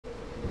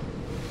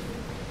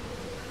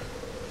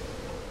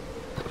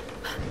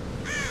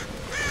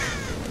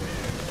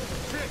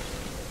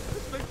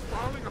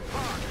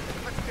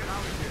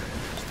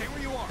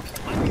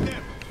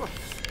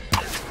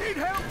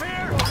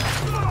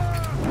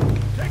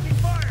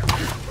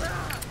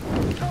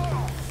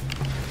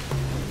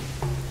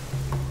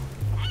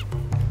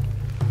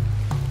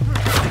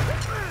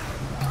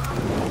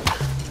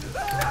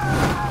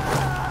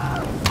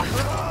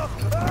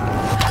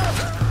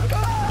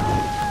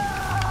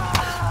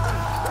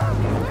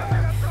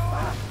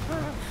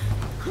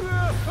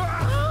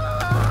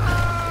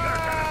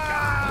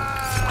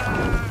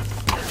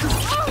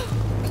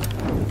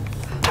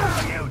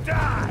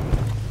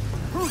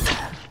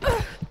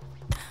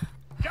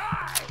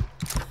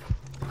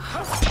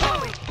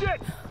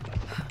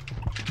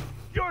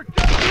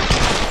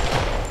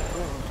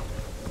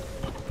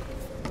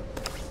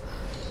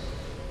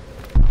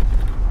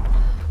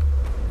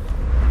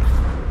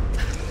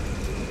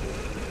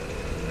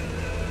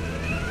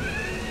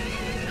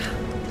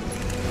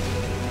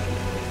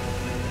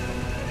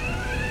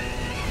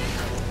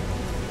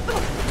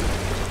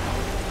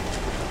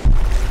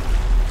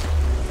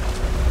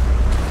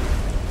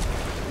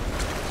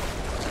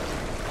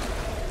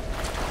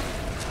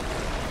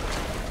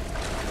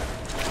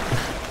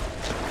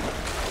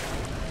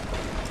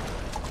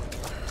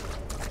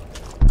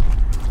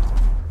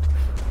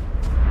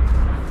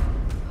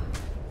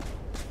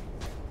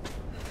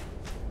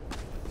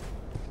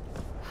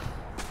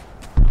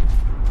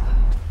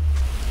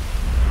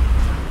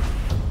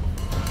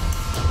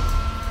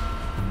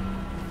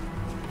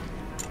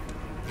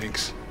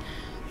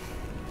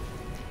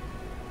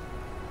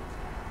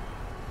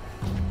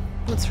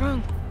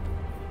wrong?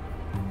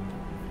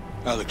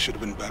 Alex should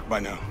have been back by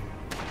now.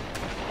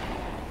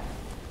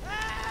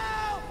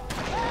 Help!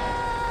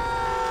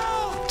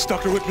 Help! It's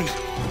Dr. Whitman.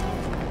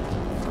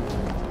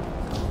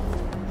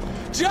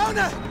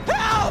 Jonah,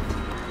 help!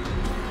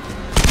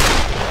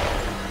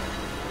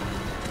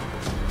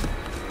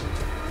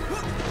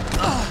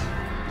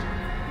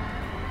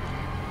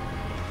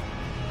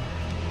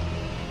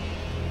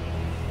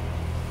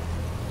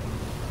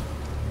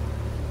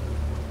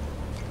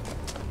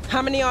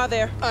 How many are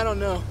there? I don't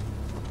know.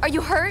 Are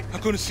you hurt?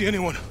 Not going to see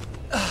anyone.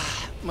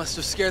 Must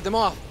have scared them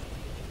off.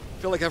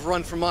 Feel like I've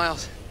run for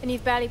miles. And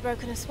you've barely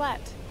broken a sweat.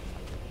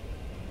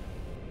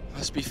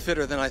 Must be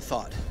fitter than I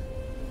thought.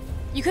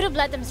 You could have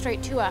led them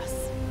straight to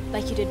us,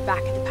 like you did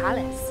back at the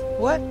palace.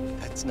 What?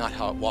 That's not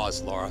how it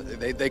was, Laura.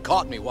 They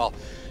caught me while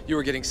you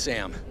were getting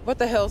Sam. What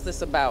the hell's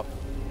this about?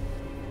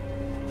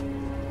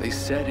 They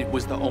said it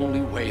was the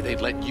only way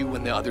they'd let you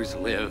and the others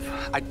live.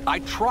 I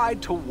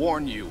tried to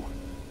warn you.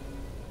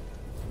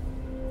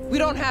 We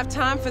don't have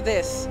time for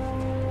this.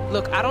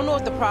 Look, I don't know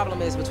what the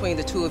problem is between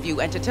the two of you,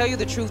 and to tell you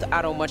the truth,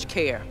 I don't much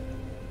care.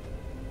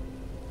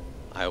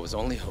 I was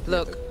only hoping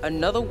Look,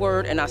 another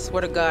word, and I swear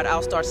to God,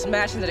 I'll start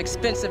smashing that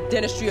expensive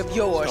dentistry of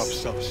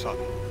yours. Stop.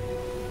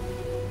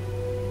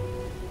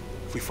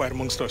 If we fight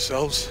amongst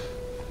ourselves,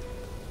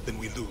 then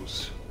we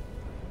lose.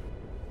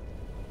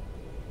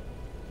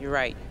 You're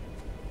right.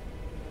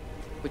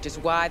 Which is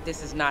why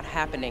this is not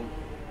happening,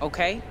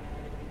 okay?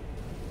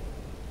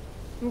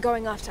 I'm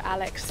going after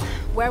Alex.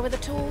 Where were the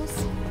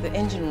tools? The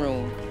engine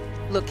room.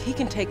 Look, he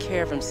can take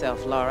care of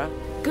himself, Laura.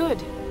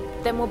 Good.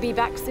 Then we'll be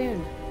back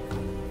soon.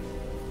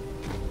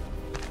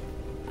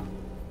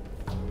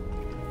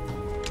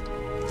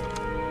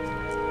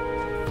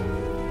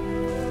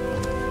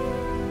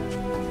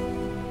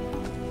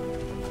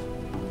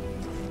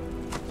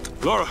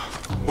 Laura,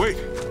 wait.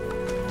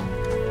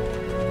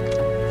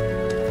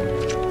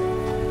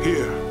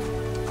 Here,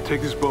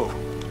 take this bow.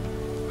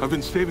 I've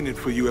been saving it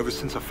for you ever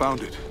since I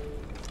found it.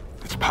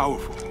 It's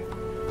powerful.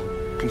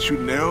 Can shoot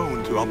an arrow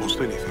into almost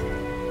anything.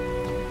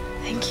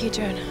 Thank you,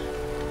 Jonah.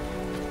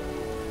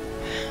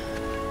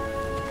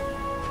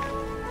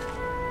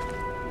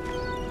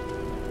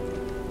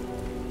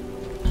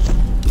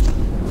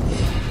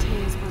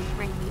 Tears won't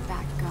bring me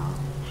back, girl.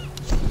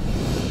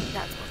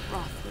 That's what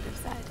Roth would have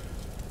said.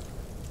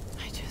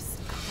 I just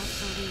can't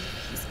believe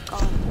he's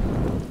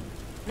gone.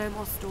 No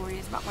more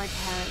stories about my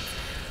parents.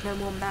 No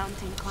more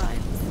mountain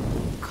climbs.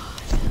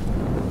 God,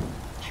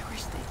 I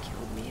wish they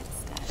killed me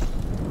instead.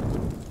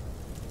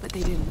 But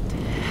they didn't.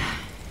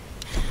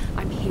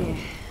 I'm here.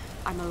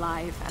 I'm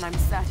alive, and I'm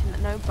certain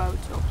that no boat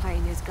or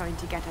plane is going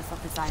to get us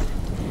off this island.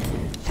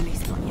 At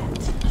least not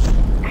yet.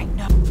 I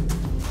know.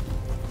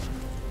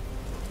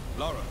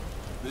 Laura,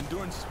 the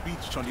Endurance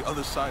Beach on the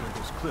other side of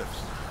those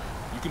cliffs.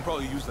 You can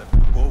probably use that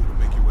bow to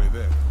make your way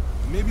there.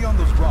 Maybe on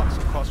those rocks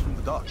across from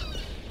the dock.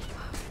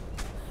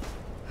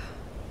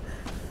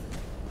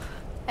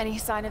 Any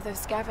sign of those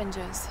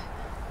scavengers?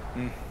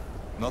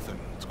 Nothing.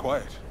 It's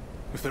quiet.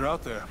 If they're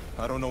out there,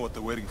 I don't know what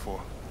they're waiting for.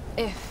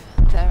 If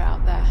they're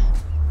out there.